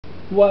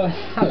Well,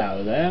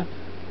 hello there.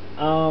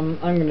 I'm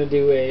gonna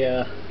do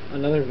a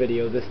another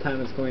video. This time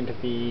it's going to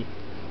be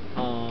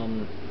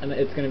and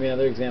it's going to be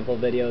another example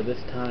video.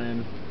 This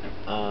time,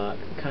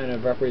 kind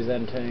of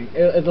representing.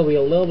 It'll be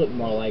a little bit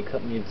more like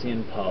something you'd see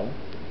in Poe.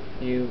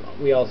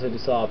 We also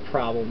just saw a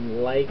problem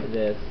like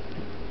this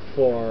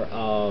for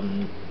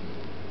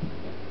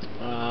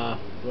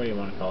what do you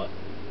want to call it?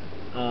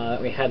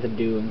 We had to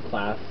do in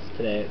class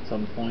today at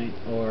some point,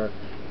 or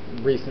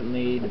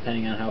recently,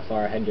 depending on how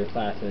far ahead your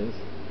class is.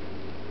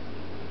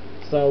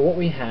 So what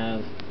we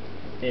have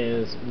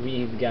is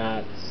we've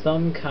got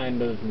some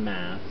kind of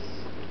mass.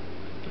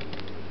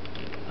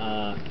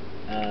 How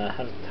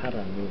do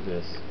I move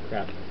this?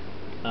 Crap.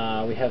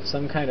 We have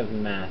some kind of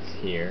mass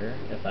here,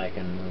 if I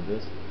can move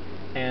this,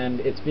 and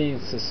it's being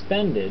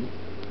suspended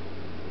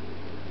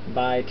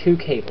by two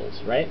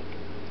cables, right?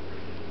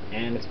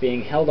 And it's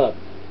being held up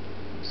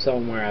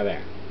somewhere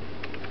there.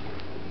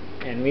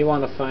 And we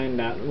want to find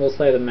out, we'll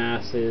say the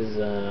mass is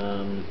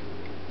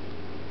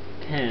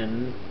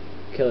 10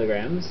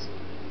 kilograms.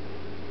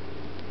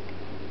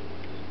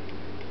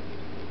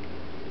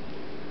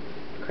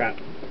 Crap.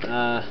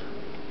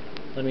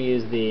 Let me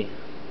use the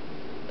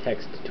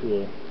text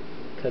tool,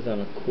 because I'm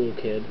a cool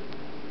kid.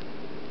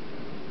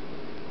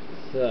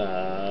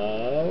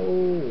 So,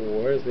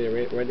 where'd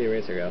the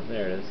eraser go?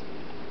 There it is.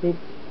 Boop.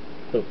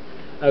 Boop.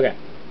 Okay,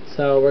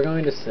 so we're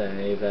going to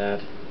say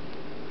that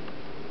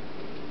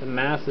the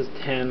mass is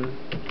 10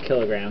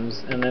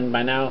 kilograms, and then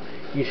by now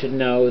you should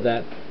know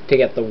that to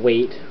get the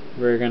weight,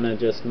 we're going to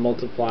just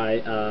multiply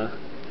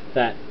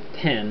that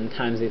 10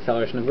 times the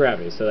acceleration of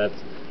gravity. So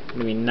that's going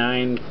to be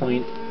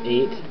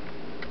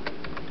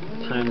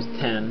 9.8 times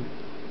 10.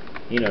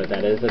 You know what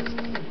that is. That's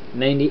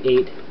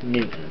 98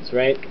 newtons,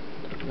 right?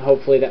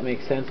 Hopefully that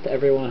makes sense to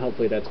everyone.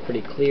 Hopefully that's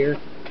pretty clear.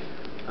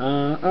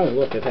 Oh,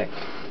 look, okay.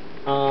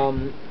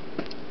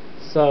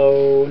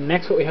 So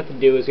next what we have to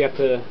do is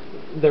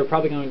they're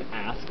probably going to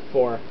ask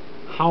for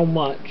how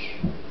much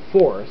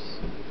force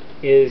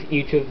is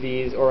each of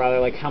these, or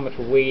rather like how much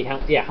weight,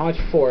 how much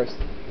force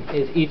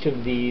is each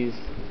of these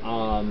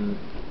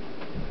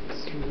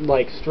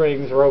like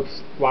strings,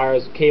 ropes,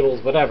 wires,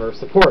 cables, whatever,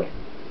 supporting.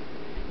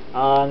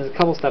 There's a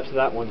couple steps to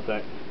that. One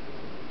sec.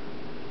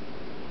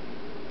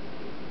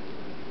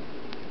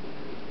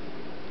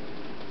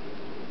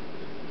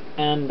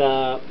 And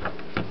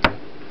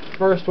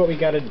first what we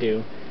got to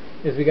do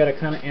is we got to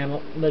kind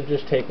of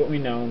just take what we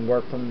know and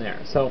work from there.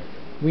 So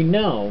we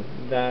know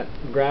that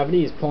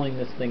gravity is pulling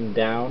this thing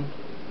down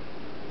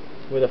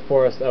with a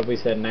force of, we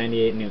said,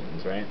 98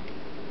 newtons, right?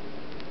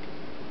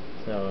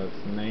 So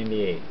it's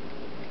 98.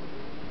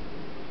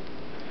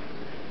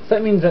 So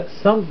that means that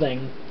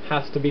something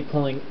has to be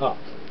pulling up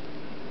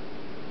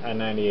at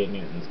 98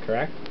 newtons,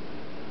 correct?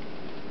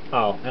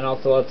 Oh, and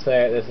also let's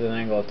say this is an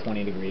angle of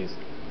 20 degrees.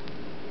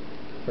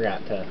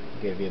 Forgot to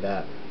give you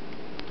that.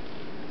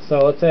 So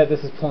let's say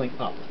this is pulling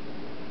up.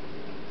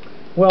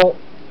 Well,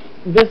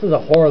 this is a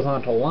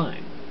horizontal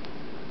line.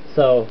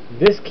 So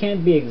this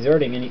can't be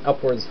exerting any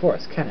upwards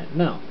force, can it?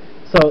 No.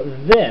 So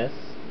this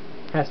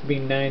has to be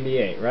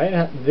 98,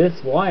 right?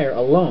 This wire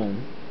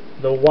alone,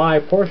 the Y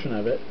portion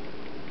of it,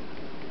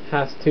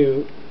 has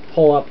to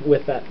pull up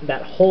with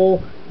that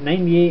whole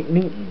 98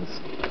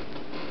 newtons.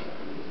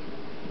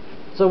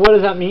 So what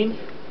does that mean?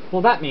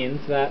 Well, that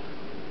means that,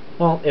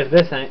 well, if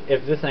this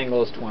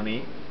angle is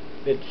 20,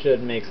 it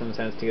should make some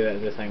sense to you that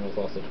this angle is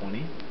also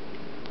 20.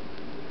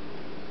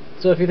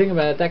 So if you think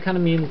about it, that kind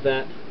of means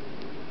that,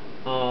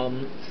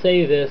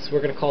 say this,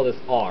 we're going to call this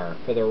R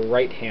for the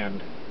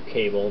right-hand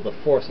cable, the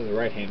force of the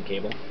right-hand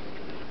cable.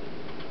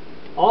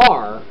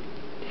 R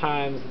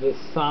times the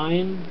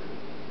sine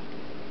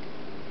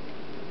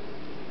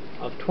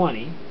of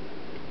 20,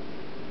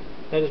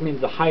 that just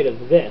means the height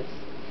of this.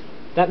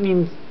 That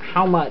means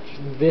how much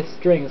this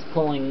string is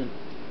pulling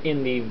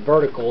in the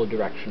vertical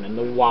direction, in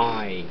the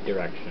Y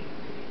direction.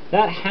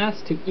 That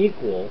has to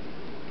equal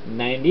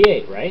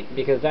 98, right?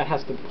 Because that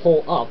has to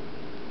pull up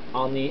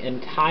on the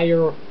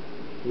entire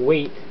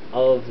weight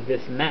of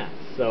this mass.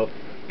 So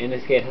in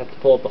this case it has to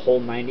pull up the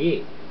whole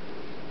 98.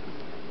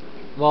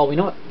 Well, we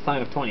know what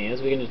sine of 20 is.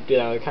 We can just do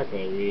that with a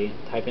calculator. We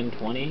type in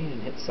 20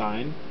 and hit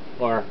sine,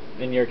 or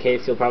in your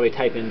case you'll probably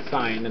type in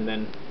sine and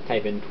then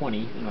type in 20,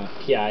 you know,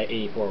 PI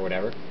 84 or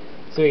whatever.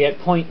 So we get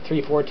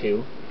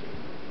 0.342.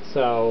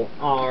 So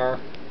R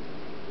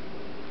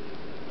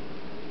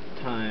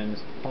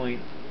times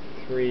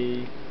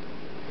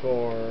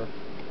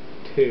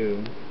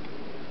 0.342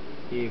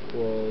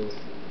 equals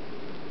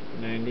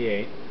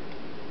 98.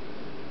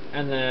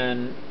 And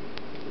then,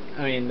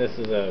 I mean, this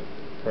is a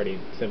pretty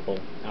simple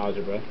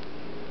algebra.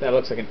 That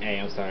looks like an A,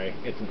 I'm sorry,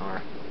 it's an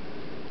R.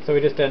 So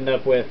we just end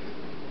up with,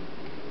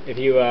 if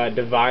you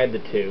divide the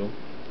two,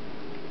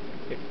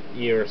 if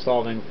you're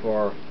solving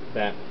for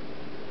that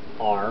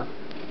R,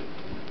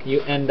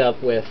 you end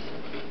up with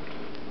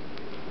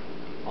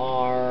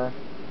R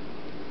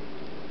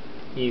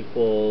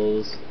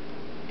equals,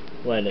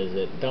 what is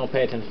it? Don't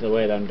pay attention to the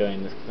way that I'm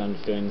doing this, because I'm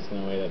just doing this in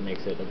a way that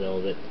makes it a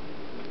little bit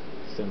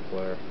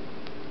simpler.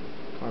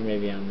 Or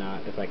maybe I'm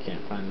not, if I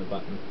can't find the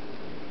button.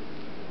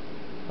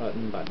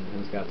 Button.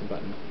 Who's got the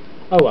button?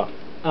 Oh well.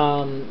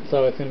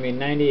 So it's going to be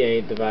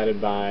 98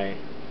 divided by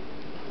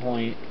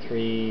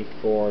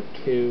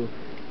 0.342.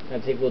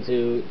 That's equal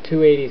to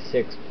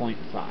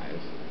 286.5.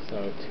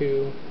 So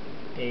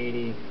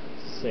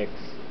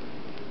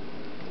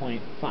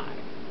 286.5.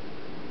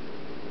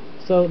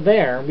 So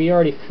there, we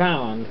already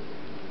found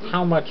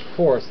how much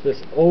force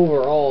this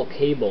overall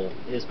cable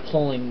is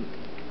pulling.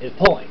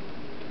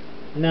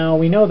 Now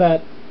we know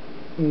that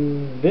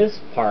this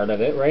part of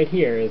it right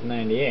here is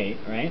 98,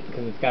 right?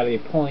 Because it's got to be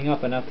pulling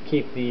up enough to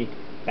keep the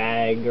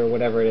bag or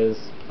whatever it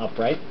is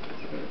upright.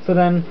 So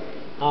then,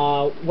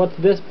 what's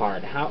this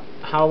part? How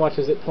much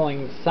is it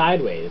pulling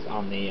sideways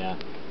on the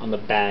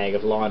bag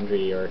of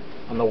laundry or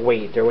on the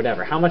weight or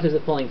whatever? How much is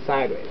it pulling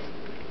sideways?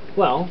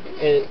 Well,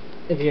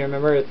 if you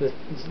remember,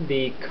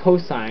 the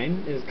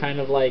cosine is kind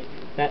of like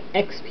that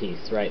x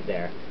piece right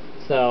there.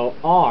 So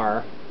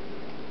r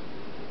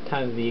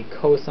times the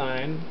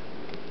cosine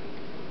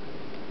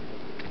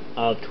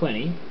of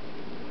 20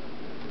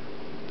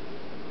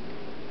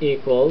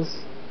 equals,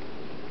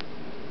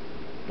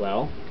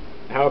 well,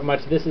 how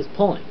much this is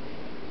pulling.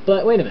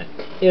 But wait a minute,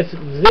 if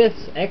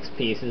this x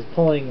piece is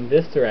pulling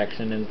this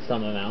direction in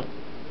some amount,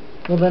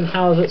 well then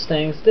how is it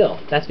staying still?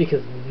 That's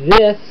because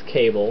this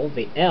cable,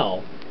 the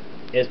L,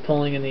 is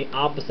pulling in the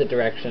opposite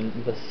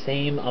direction the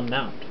same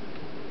amount.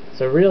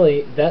 So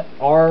really, that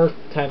r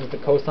times the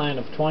cosine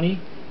of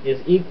 20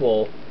 is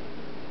equal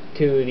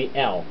to the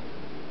L.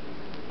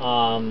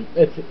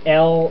 It's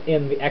L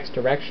in the x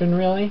direction,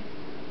 really,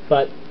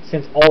 but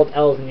since all of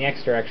L is in the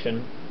x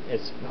direction,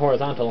 it's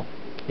horizontal,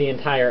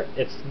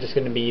 it's just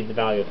going to be the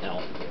value of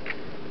L.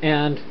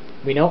 And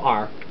we know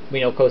R, we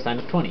know cosine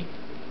of 20.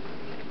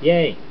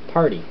 Yay,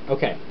 party.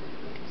 Okay,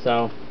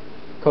 so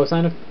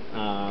cosine of,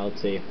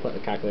 let's see, put the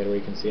calculator where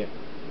you can see it.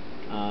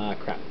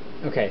 Crap.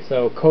 Okay,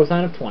 so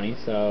cosine of 20,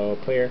 so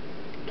clear,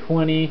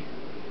 20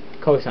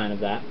 cosine of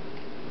that. So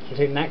we're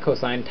taking that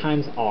cosine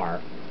times R,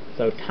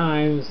 so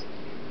times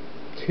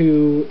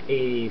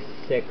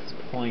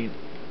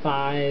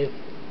 286.5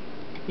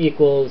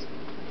 equals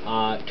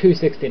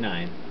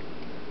 269.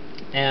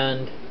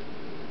 And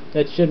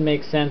that should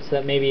make sense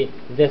that maybe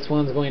this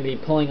one's going to be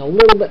pulling a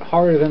little bit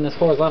harder than this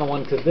horizontal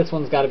one, because this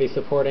one's got to be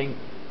supporting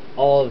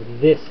all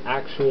of this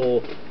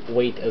actual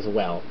weight as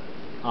well.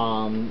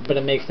 But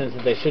it makes sense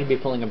that they should be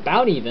pulling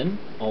about even,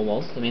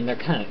 almost. I mean, they're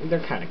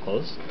kind of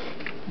close,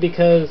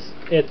 because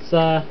it's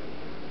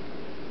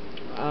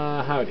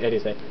how do you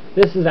say?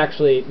 This is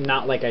actually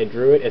not like I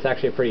drew it. It's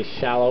actually a pretty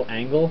shallow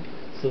angle.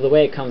 So the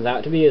way it comes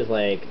out to be is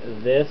like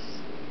this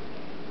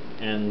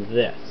and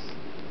this.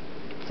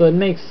 So it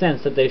makes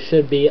sense that they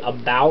should be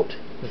about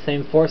the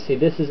same force. See,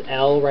 this is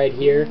L right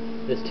here.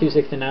 This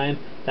 269.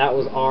 That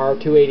was R,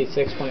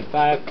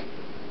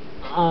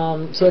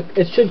 286.5. So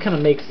it should kind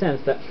of make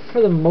sense that for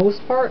the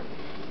most part,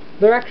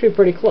 they're actually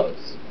pretty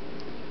close.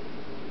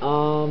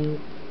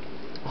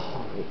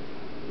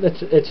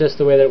 It's just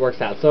the way that it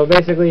works out. So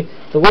basically,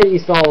 the way that you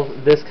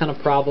solve this kind of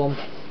problem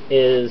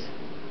is,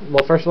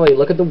 well, first of all, you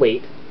look at the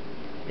weight,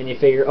 and you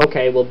figure,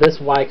 okay, well,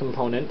 this y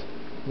component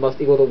must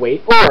equal the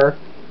weight, or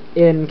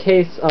in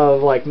case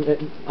of, like,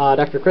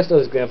 Dr.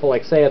 Christo's example,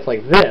 like, say it's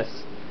like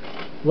this,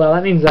 well,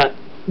 that means that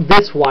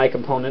this y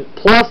component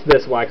plus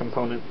this y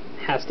component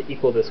has to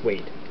equal this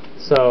weight.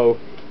 So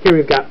here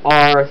we've got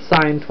r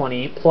sine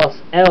 20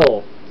 plus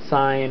L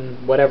sine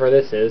whatever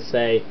this is,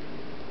 say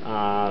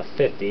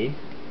 50.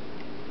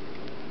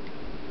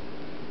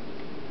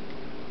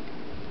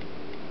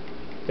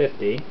 Then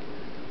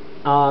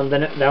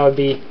that would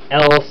be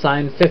L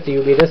sine 50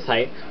 would be this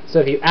height. So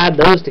if you add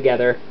those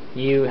together,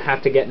 you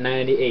have to get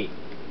 98.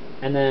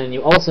 And then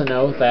you also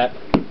know that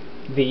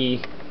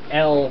the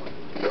L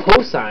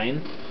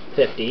cosine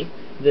 50,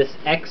 this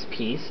x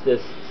piece,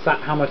 this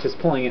how much is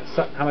pulling it,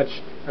 how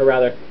much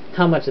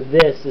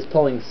this is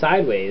pulling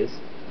sideways,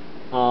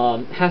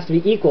 has to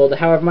be equal to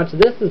however much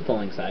this is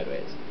pulling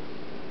sideways.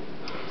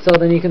 So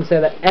then you can say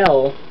that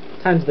L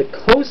times the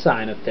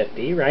cosine of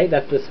 50, right?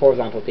 That's this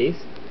horizontal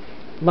piece,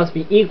 must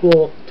be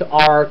equal to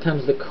R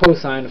times the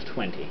cosine of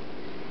 20.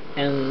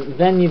 And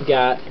then you've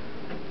got,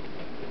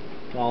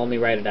 well, let me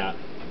write it out.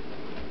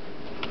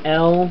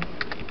 L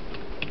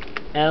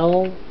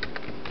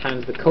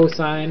times the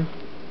cosine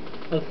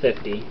of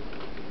 50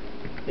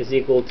 is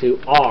equal to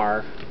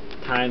R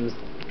times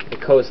the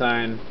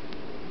cosine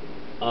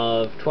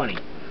of 20.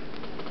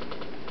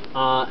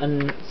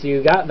 And so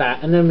you got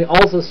that. And then we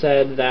also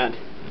said that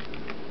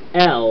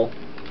L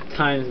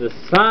times the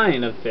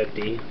sine of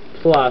 50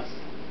 plus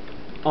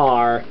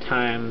R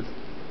times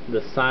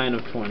the sine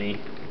of 20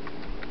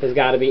 has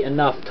got to be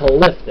enough to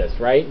lift this,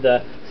 right?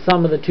 The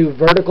sum of the two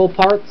vertical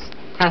parts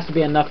has to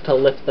be enough to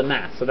lift the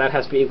mass, so that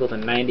has to be equal to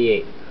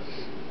 98.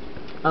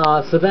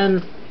 So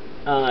then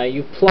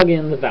you plug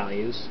in the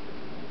values.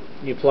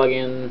 You plug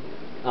in,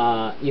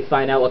 you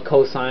find out what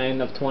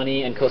cosine of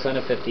 20 and cosine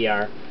of 50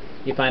 are.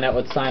 You find out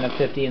what sine of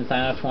 50 and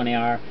sine of 20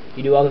 are.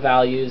 You do all the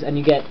values, and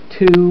you get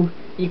two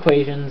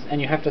equations,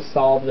 and you have to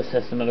solve the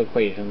system of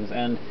equations.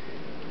 And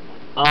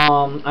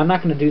I'm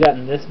not going to do that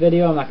in this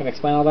video. I'm not going to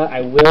explain all that.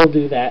 I will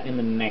do that in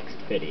the next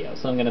video.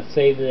 So I'm going to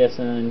save this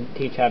and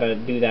teach how to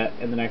do that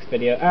in the next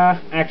video.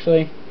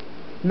 Actually,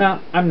 no,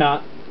 I'm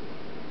not.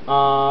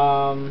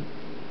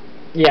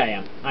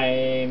 Yeah, I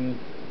am.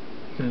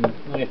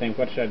 Let me think.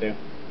 What should I do?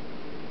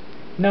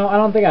 No, I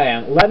don't think I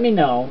am. Let me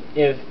know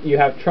if you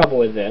have trouble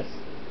with this.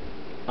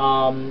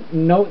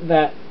 Note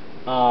that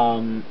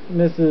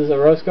Mrs.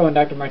 Orozco and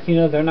Dr.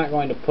 Martino, they're not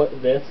going to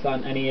put this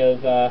on any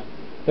of,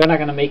 they're not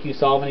going to make you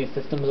solve any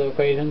systems of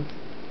equations.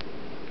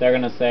 They're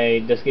going to say,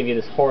 just give you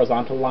this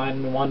horizontal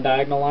line and one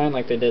diagonal line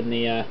like they did in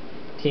the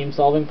team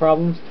solving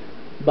problems.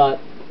 But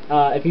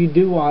if you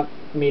do want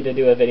me to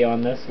do a video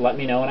on this, let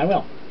me know and I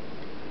will.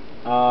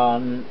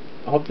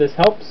 I hope this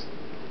helps.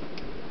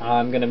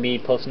 I'm going to be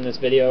posting this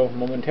video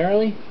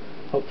momentarily.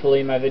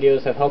 Hopefully my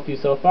videos have helped you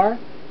so far.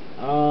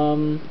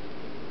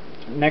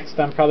 Next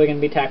I'm probably going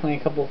to be tackling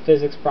a couple of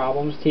physics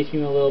problems, teaching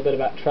you a little bit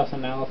about truss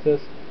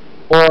analysis.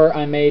 Or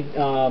I made,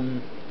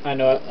 I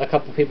know a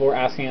couple people were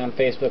asking on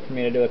Facebook for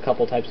me to do a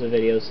couple types of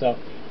videos, so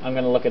I'm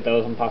going to look at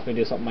those and possibly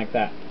do something like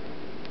that.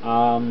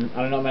 I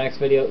don't know what my next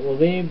video will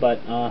be, but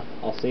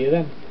I'll see you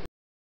then.